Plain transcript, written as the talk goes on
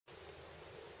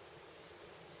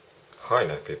Hi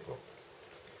nice people.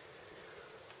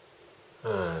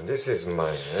 This is my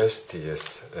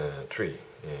STS-3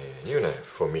 new knife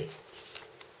for me.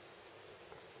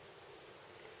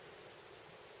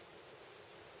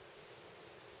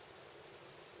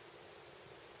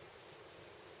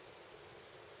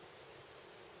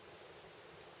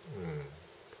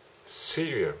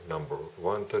 Serial number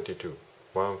 132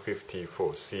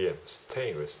 154 cm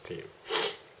stainless steel.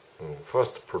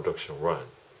 First production run.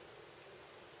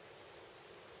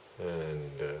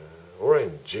 And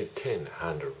orange G10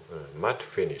 handle, matte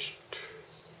finished.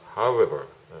 However,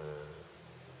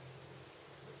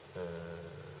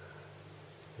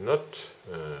 not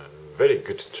very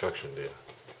good traction there.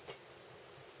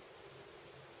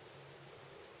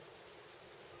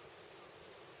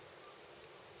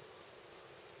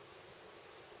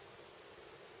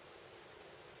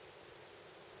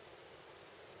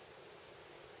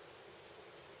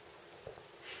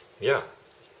 Yeah,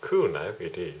 cool knife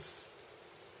it is.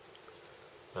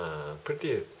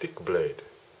 Pretty thick blade,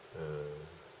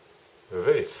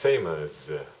 very same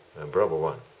as Bravo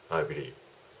 1, I believe.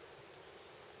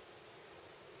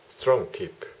 Strong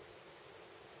tip,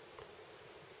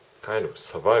 kind of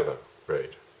survivor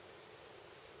blade.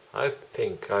 I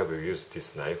think I will use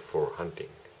this knife for hunting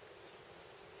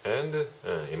and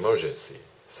emergency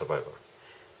survival.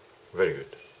 Very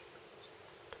good.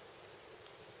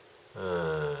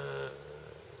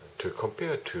 To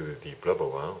compare to the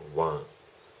Bravo one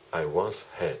I once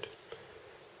had,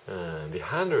 the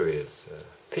handle is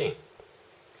thin,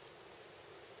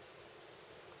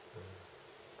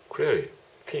 clearly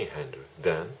thin handle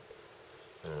than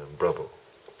Bravo,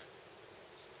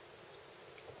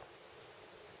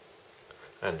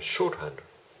 and short handle,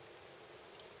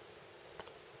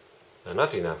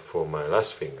 not enough for my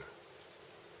last finger.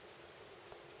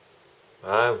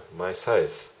 My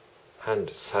hand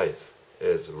size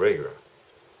is regular,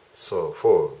 so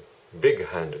for big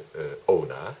hand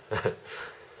owner,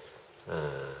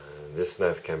 this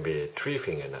knife can be a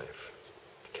 3-finger knife.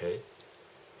 Okay,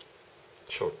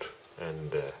 short,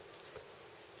 and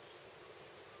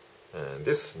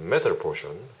this metal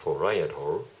portion for lanyard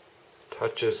hole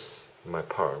touches my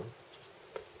palm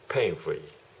painfully,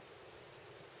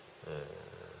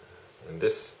 and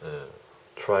this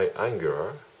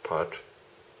triangular part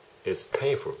is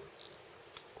painful.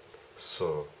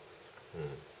 So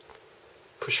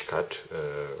push cut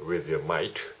with your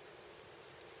might,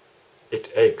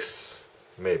 it aches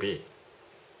maybe.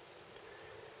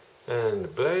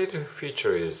 And blade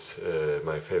feature is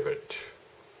my favorite.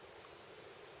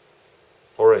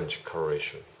 Orange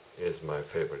coloration is my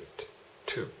favorite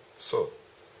too. So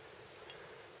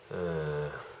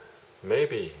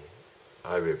maybe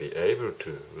I will be able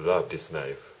to love this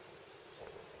knife.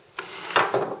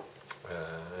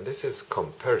 And this is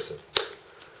comparison.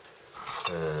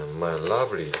 My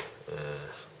lovely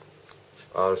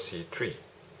RC3,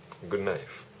 good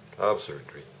knife,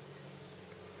 absolutely.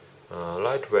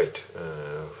 Lightweight,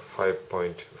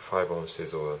 5.5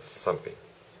 ounces or something,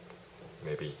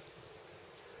 maybe.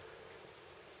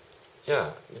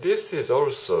 Yeah, this is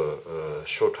also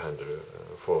short handle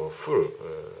for full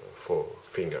 4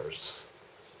 fingers.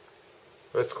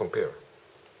 Let's compare.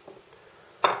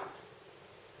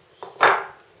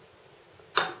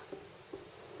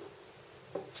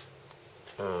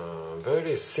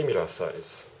 Very similar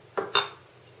size.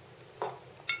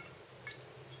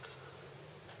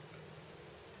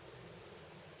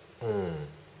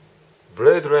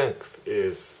 Blade length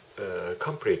is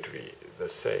completely the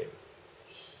same,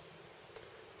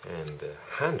 and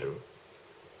handle,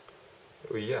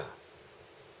 yeah,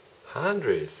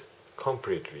 handle is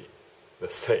completely the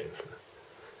same.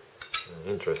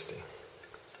 Interesting.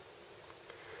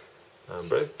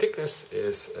 Blade thickness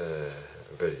is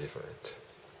very different.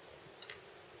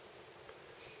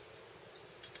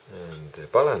 And the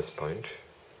balance point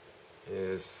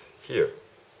is here.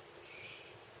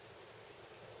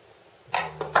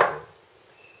 And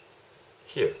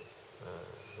here,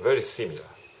 very similar.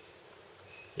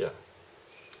 Yeah,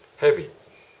 heavy.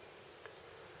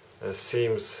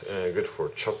 Seems good for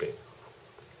chopping.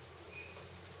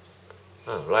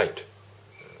 Light,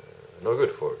 no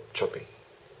good for chopping.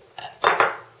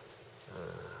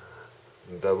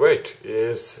 The weight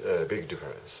is a big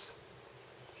difference.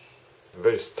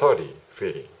 Very sturdy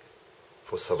feeling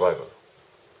for survival.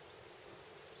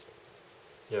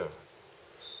 Yeah,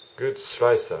 good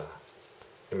slicer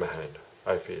in my hand,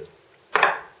 I feel.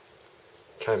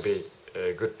 Can be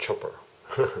a good chopper.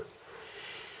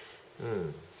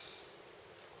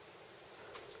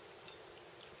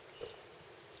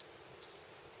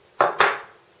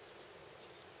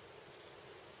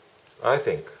 I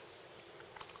think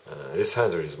this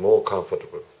handle is more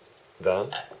comfortable than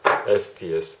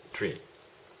STS-3.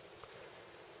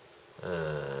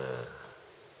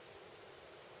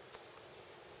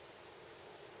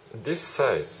 This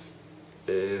size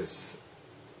is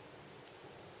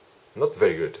not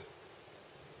very good.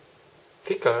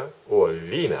 Thicker or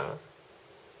leaner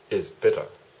is better.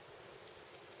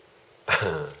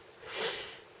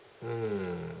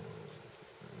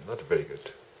 Not very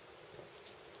good.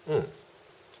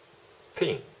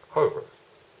 Thin, however,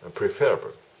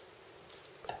 preferable.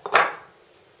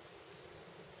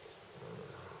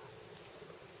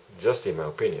 Just in my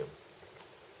opinion.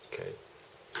 Okay.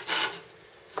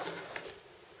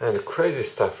 And the crazy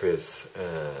stuff is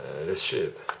this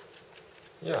sheath.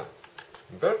 Yeah,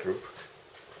 belt loop,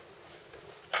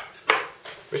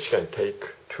 which can take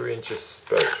 2 inches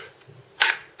belt.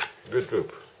 Good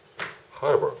loop.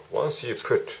 However, once you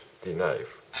put the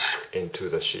knife into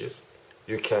the sheath,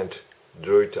 you can't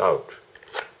draw it out.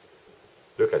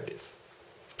 Look at this.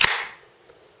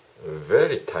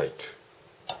 Very tight.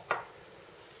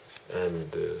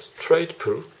 And straight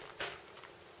pull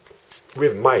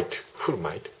with might, full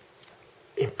might,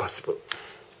 impossible.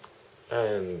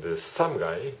 And some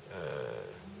guy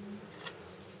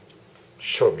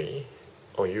showed me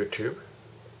on YouTube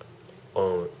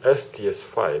on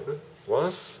STS-5,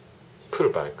 once pull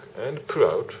back and pull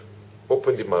out,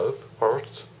 open the mouth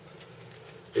first.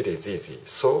 It is easy,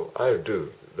 so I'll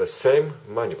do the same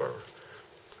maneuver.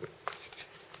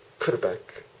 Pull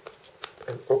back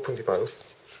and open the mouth.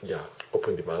 Yeah,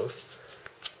 open the mouth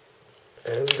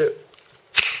and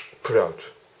pull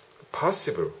out.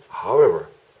 Possible, however,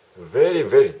 very,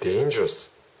 very dangerous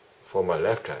for my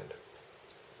left hand.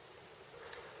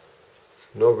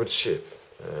 No good sheath.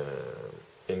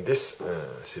 In this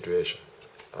situation,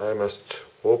 I must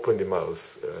open the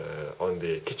mouth on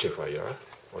the kitchen fire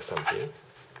or something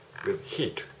with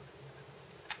heat.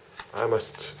 I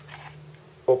must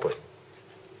open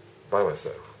by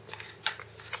myself.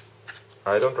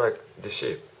 I don't like the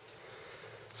sheath,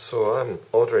 so I'm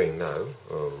ordering now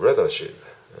a leather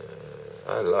sheath.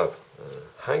 I love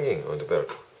hanging on the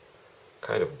belt,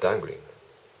 kind of dangling.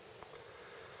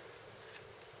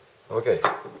 Okay.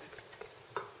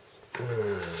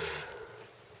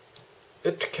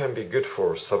 It can be good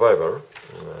for survivor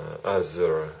as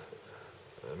a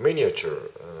miniature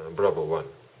Bravo 1.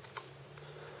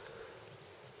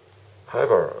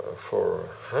 However, for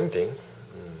hunting,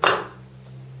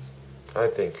 I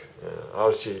think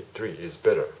RC3 is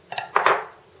better.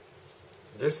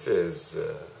 This is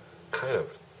kind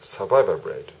of survivor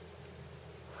blade.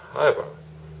 However,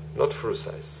 not full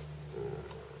size.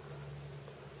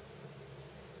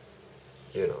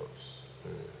 You know,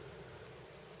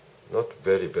 not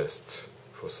very best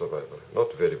for survival,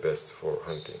 not very best for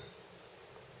hunting.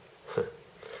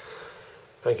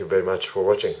 Thank you very much for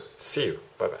watching. See you.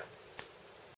 Bye bye.